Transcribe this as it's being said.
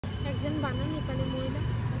একজন বানান নেপালি মহিলা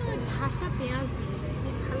ভাষা পেঁয়াজ দিয়ে দেয়,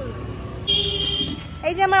 ভালো লাগে।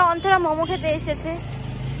 এই যে আমার অন্তরা মোমো খেতে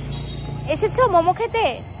এসেছো মোমো খেতে?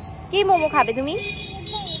 কি মোমো খাবে তুমি?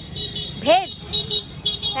 ভেজ?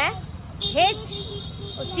 হ্যাঁ ভেজ।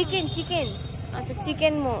 ও চিকেন চিকেন, আচ্ছা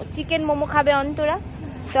চিকেন মোমো খাবে অন্তরা।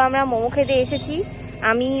 তো আমরা মোমো খেতে এসেছি,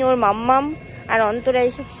 আমি ওর মাম্মাম আর অন্তরা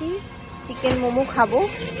এসেছি চিকেন মোমো খাবো।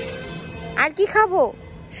 আর কি খাবো?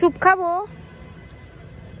 স্যুপ খাবো।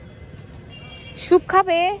 স্যুপ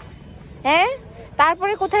খাবে? হ্যাঁ।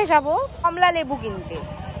 তারপরে কোথায় যাব? কমলা লেবু কিনতে।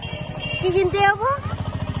 কি কিনতে যাবো?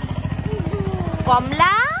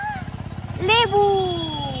 কমলা লেবু।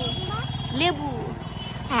 লেবু,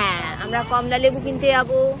 হ্যাঁ আমরা কমলা লেবু কিনতে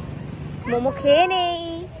যাবো। মোমো খেয়ে নেই।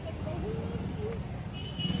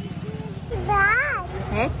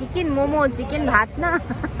 হ্যাঁ চিকেন মোমো, চিকেন ভাত না।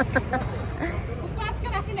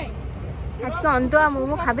 আজকে অন্তরা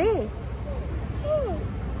মোমো খাবে?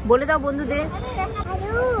 বলে দাও বন্ধুদের।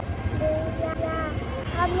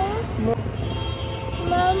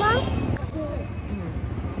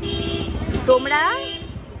 তোমরা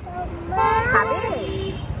খাবে?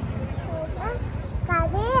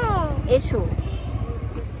 এসো।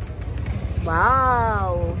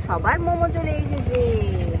 ওয়াও, সবার মোমো চলে এসেছে।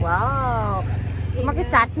 ওয়াও, তোমাকে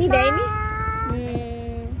চাটনি দেয়নি?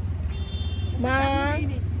 মা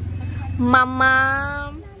মাম্মা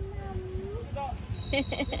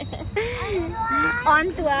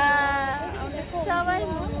অন্তুয়া, আমরা সবাই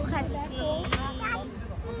মোমো খাচ্ছি।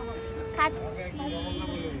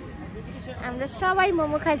 আমরা সবাই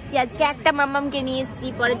মোমো খাচ্ছি। আজকে একটা মাম্মামকে নিয়ে এসেছি,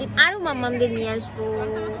 পরের দিন আরো মাম্মামদের নিয়ে আসবো।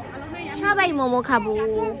 সবাই মোমো খাবো,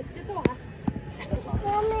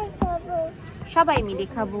 সবাই মিলে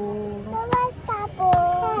খাবো।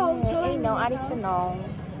 এই নাও আরেকটা নাও।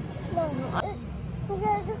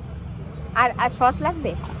 আর সস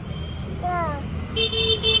লাগবে?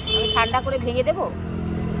 আমি ঠান্ডা করে ভেঙে দেবো,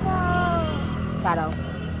 দাঁড়াও।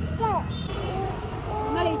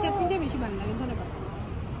 আমার এই চাটনিটা বেশি ভালো লাগে।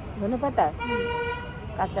 ধনেপাতা,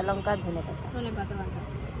 কাঁচা লঙ্কা, ধনেপাতা।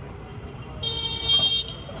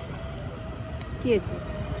 কি হয়েছে?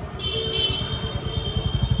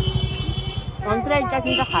 অন্তরা এই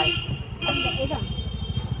চাটনিটা খায়। এটা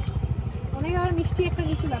অনেক আর মিষ্টি একটা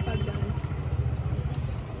কিছু ব্যাপার জানো।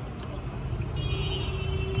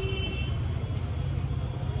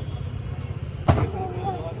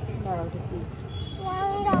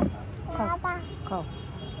 খাও।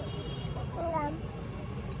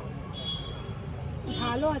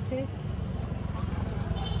 ভালো আছে।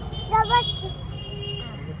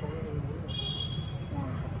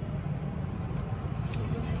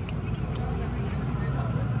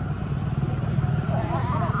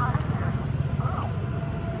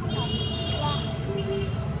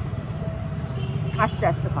 আস্তে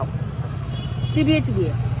আস্তে খাও, চিবিয়ে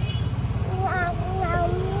চিবিয়ে।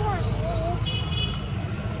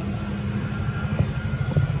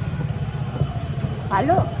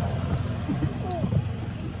 ভালো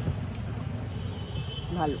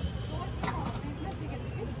ভালো।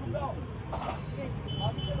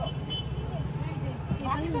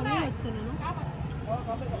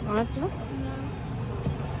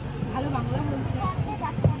 ভালো বাংলা বলছে।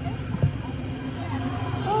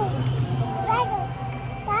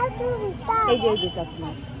 এই যে চাটনি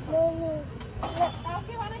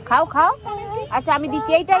খাও খাও। আচ্ছা আমি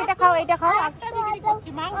দিচ্ছি, এইটা খাও, এইটা খাও।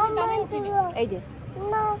 এই যে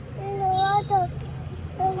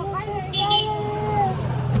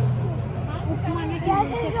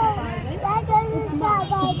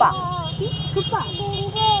খাই।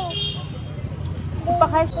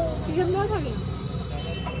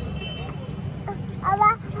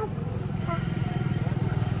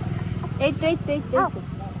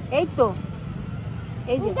 এই তো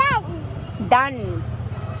এই যে ডান।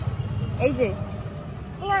 এই যে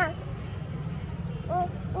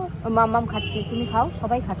মাম্মাম খাচ্ছি, তুমি খাও,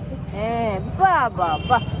 সবাই খাচ্ছে। হ্যাঁ বাহ বাহ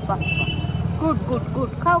বাহ বাহ, গুড গুড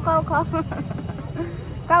গুড। খাও খাও খাও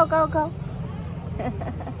খাও খাও খাও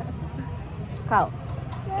খাও।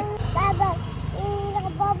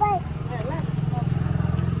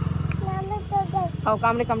 খাও,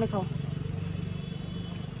 কামড়ে কামড়ে খাও।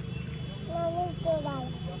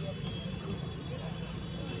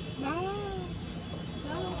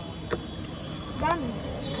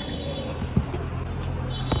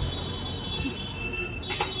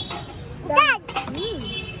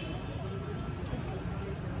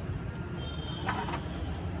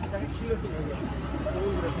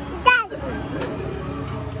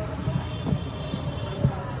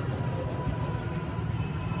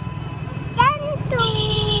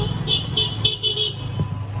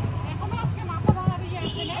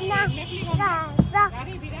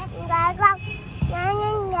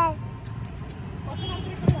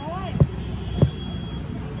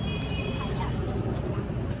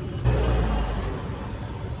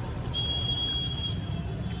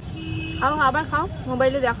 খাও আবার খাও,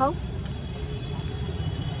 মোবাইলে দেখাও।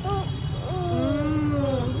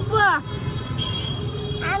 বাহ,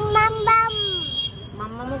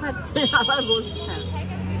 মাম্মামও খাচ্ছে আবার বলছে।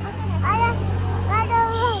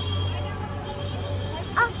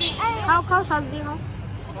 খাও খাও, সস দিয়ে খাও।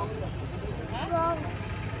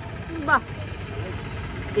 বাহ,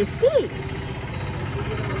 টেস্টি।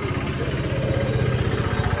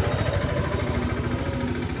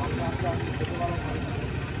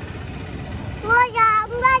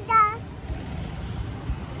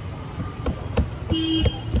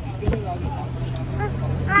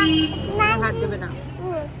 হাত দেবে না।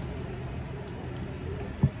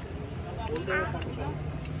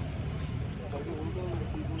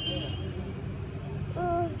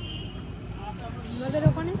 আমাদের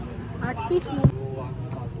ওখানে 8 পিস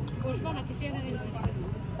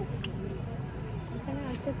এখানে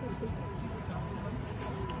আছে তো।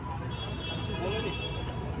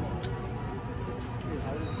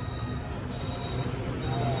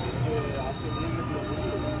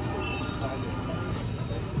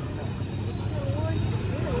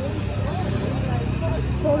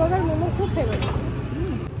 সৌরভের মোমো খুব ফেভারিট।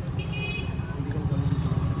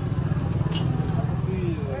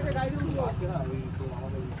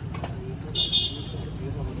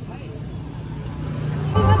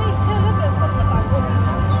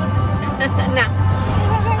 না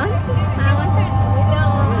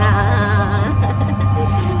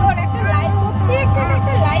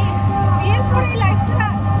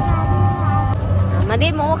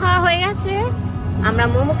আমাদের মোমো খাওয়া হয়ে গেছে। আমরা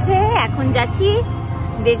মোমো খেয়ে এখন যাচ্ছি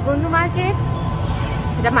দেশবন্ধু মার্কেট,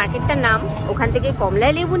 এটা মার্কেটটার নাম। ওখান থেকে কমলা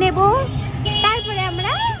লেবু নেব, তারপরে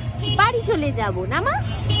আমরা বাড়ি চলে যাব না মা?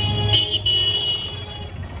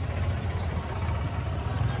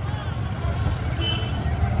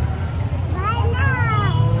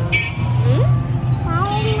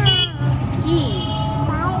 কি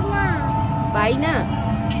পাই না?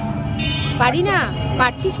 পারি না?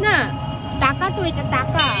 পারছিস না? টাকা তো, এটা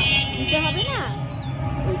টাকা দিতে হবে না,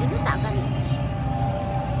 ওই জন্য টাকা নিচ্ছি।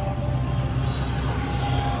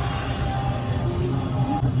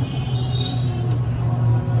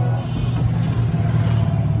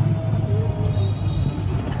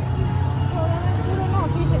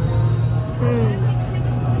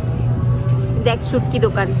 দেখ শুটকি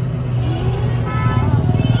দোকান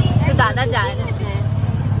তো দাদা যায় না।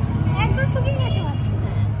 একদম শুকিয়ে গেছে,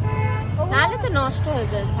 নাহলে তো নষ্ট হয়ে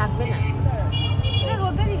যায়, থাকবে না।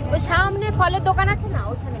 ওই সামনে ফলের দোকান আছে না,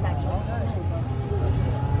 ওইখানে দাঁড়িয়ে।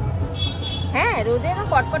 হ্যাঁ, রোদে না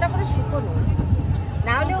কটকটা করে শুকনো,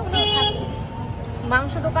 না হলে ওগুলো থাকবে।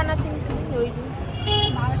 মাংস দোকান আছে নিশ্চয়ই ওই দিন।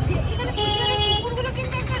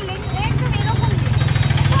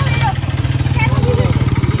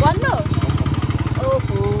 বন্ধ?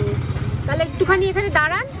 ওহো, তাহলে একটুখানি এখানে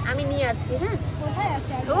দাঁড়ান, আমি নিয়ে আসছি। হ্যাঁ,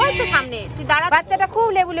 ওই তো সামনে, তুই দাঁড়া। বাচ্চাটা খুব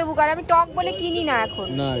লেবু লেবু করে, আমি টক বলে কিনি না এখন।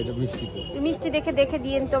 না, এটা মিষ্টি। মিষ্টি দেখে দেখে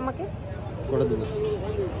দিয়েন তো আমাকে। কটা দেবো?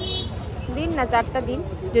 দিন না, 4টা দিন।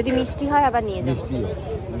 যদি মিষ্টি হয় আবার নিয়ে যাবো। মিষ্টি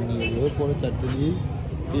পরে 4টে নিয়ে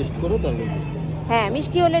টেস্ট করো, তারপর। হ্যাঁ,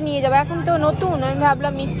 মিষ্টি হলে নিয়ে যাবো। এখন তো নতুন, আমি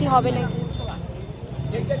ভাবলাম মিষ্টি হবে না।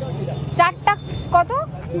 4টা কত?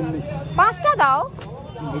 5টা দাও।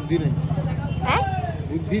 বুদ্ধি নাই। হ্যাঁ,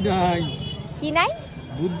 বুদ্ধি নাই। কি নাই?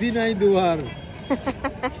 বুদ্ধি নাই দুয়ার।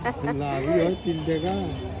 লাভই হয় 3 টাকা।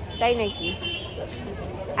 তাই নাকি?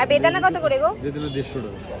 আর বেদানা কত করে গো? বেদানা 150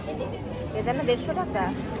 টাকা। বেদানা 150 টাকা,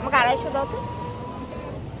 আমাকে 250 দাও তো।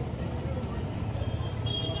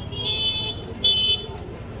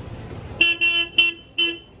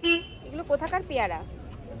 এগুলো কোথাকার পেয়ারা?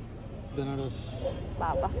 বেনারস।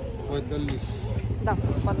 বাবা, 45। দাও,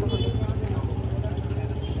 কত হলো?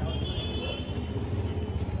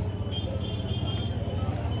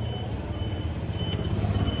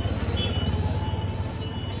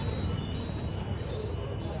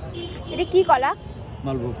 এটা কি কলা?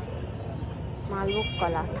 মালভোগ। মালভোগ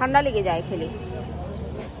কলা, ঠান্ডা লেগে যায় খেলে।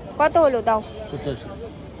 কত হলো দাও? 85।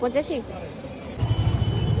 85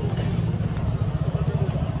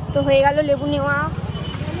 তো হয়ে গেল লেবু নেওয়া।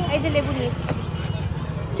 এই যে লেবু নিয়েছি,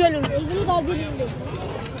 চলুন। এইগুলো দার্জিলিং লেবু,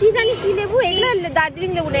 কি জানি কি লেবু এগুলো,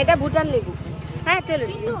 দার্জিলিং লেবু না, এটা ভুটান লেবু। হ্যাঁ চলুন।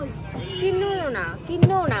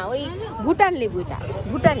 কিনো না, ওই ভুটান লেবু, এটা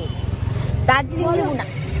ভুটানি, দার্জিলিং লেবু না।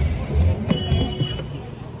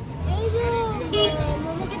 এই যে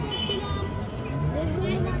মোমো খেতে এসেছিলাম,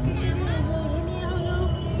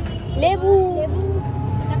 লেবু লেবু,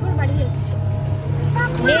 তারপর বাড়ি যাচ্ছি।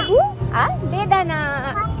 লেবু আর বেদানা।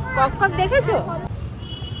 কক কক দেখেছো?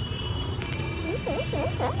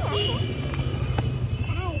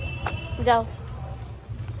 যাও,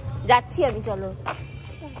 যাচ্ছি আমি, চলো।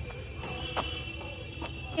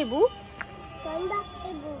 লেবু,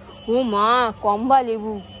 ও মা, কম্বা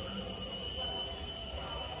লেবু।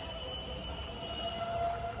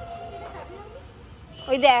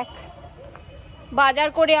 ওই দেখ, বাজার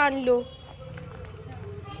করে আনলো।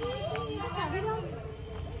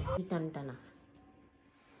 টানটানা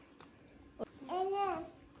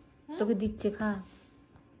তোকে দিচ্ছে, খা।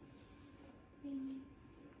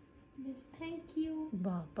 থ্যাংক ইউ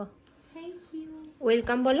বাবা, থ্যাংক ইউ।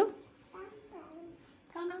 ওয়েলকাম বলো।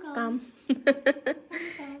 কাম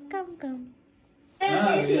কাম কাম কাম। হ্যাঁ,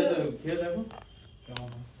 খেয়ে দেখো কেমন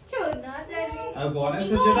হয়। আর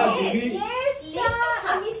গণেশের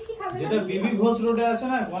যেটা বিবি ঘোষ রোডে আছে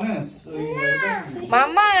না, গণেশ,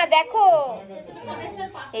 মামা দেখো,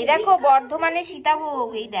 এই দেখো বর্ধমানের সীতাভোগ,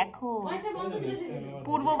 এই দেখো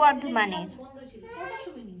পূর্ব বর্ধমানের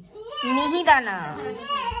মিহিদানা।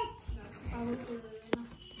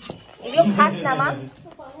 এগুলো খাস না মা,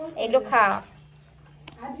 এগুলো খা।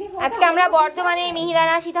 আজকে আমরা বর্ধমানের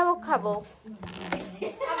মিহিদানা সীতাভোগ খাবো।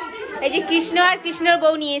 এই যে কৃষ্ণ আর কৃষ্ণর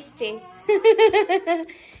বউ নিয়ে এসছে,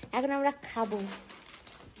 এখন আমরা খাবো।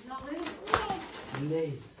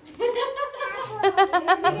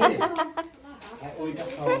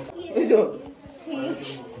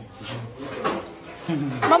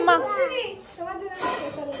 মাম্মা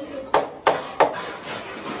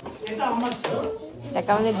দেখ,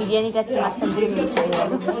 আমাদের বিরিয়ানিটা আছে মাঝখান থেকে মিস হয়ে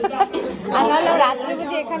গেল। আর নাহলে রাত্রে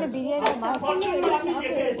বুঝি এখানে বিরিয়ানি মাছ।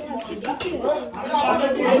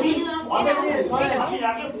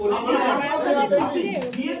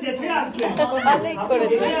 ভালোই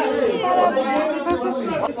করেছে।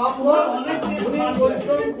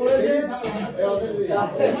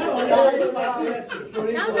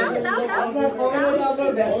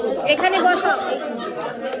 এখানে বসাও,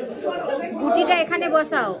 গুটিটা এখানে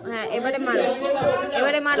বসাও। হ্যাঁ, এবারে মারো,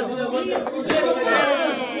 এবারে মারো।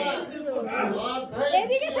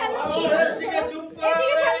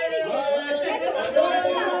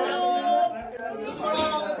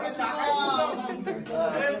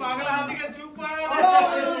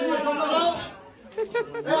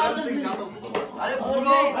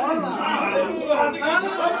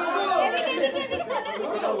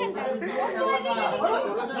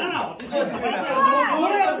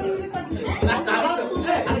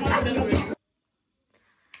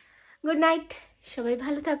 গুড নাইট, সবাই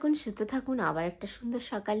ভালো থাকুন, সুস্থ থাকুন। আবার একটা সুন্দর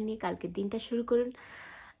সকাল নিয়ে কালকের দিনটা শুরু করুন।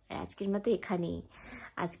 আর আজকের মতো এখানেই।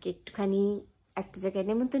 আজকে একটুখানি একটা জায়গায়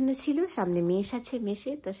নেমন্তন্ন ছিল, সামনে মেস আছে,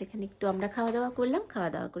 মেসে, তো সেখানে একটু আমরা খাওয়া দাওয়া করলাম, খাওয়া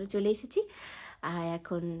দাওয়া করে চলে এসেছি। আর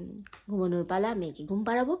এখন ঘুমানোর পালা, মেয়েকে ঘুম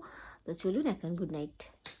পাড়াবো। তো চলুন এখন গুড নাইট।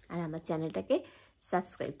 আর আমার চ্যানেলটাকে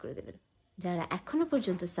সাবস্ক্রাইব করে দেবেন। যারা এখনও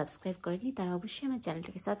পর্যন্ত সাবস্ক্রাইব করেনি তারা অবশ্যই আমার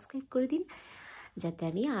চ্যানেলটাকে সাবস্ক্রাইব করে দিন, যাতে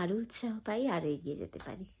আমি আরও উৎসাহ পাই, আরও এগিয়ে যেতে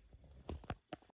পারি।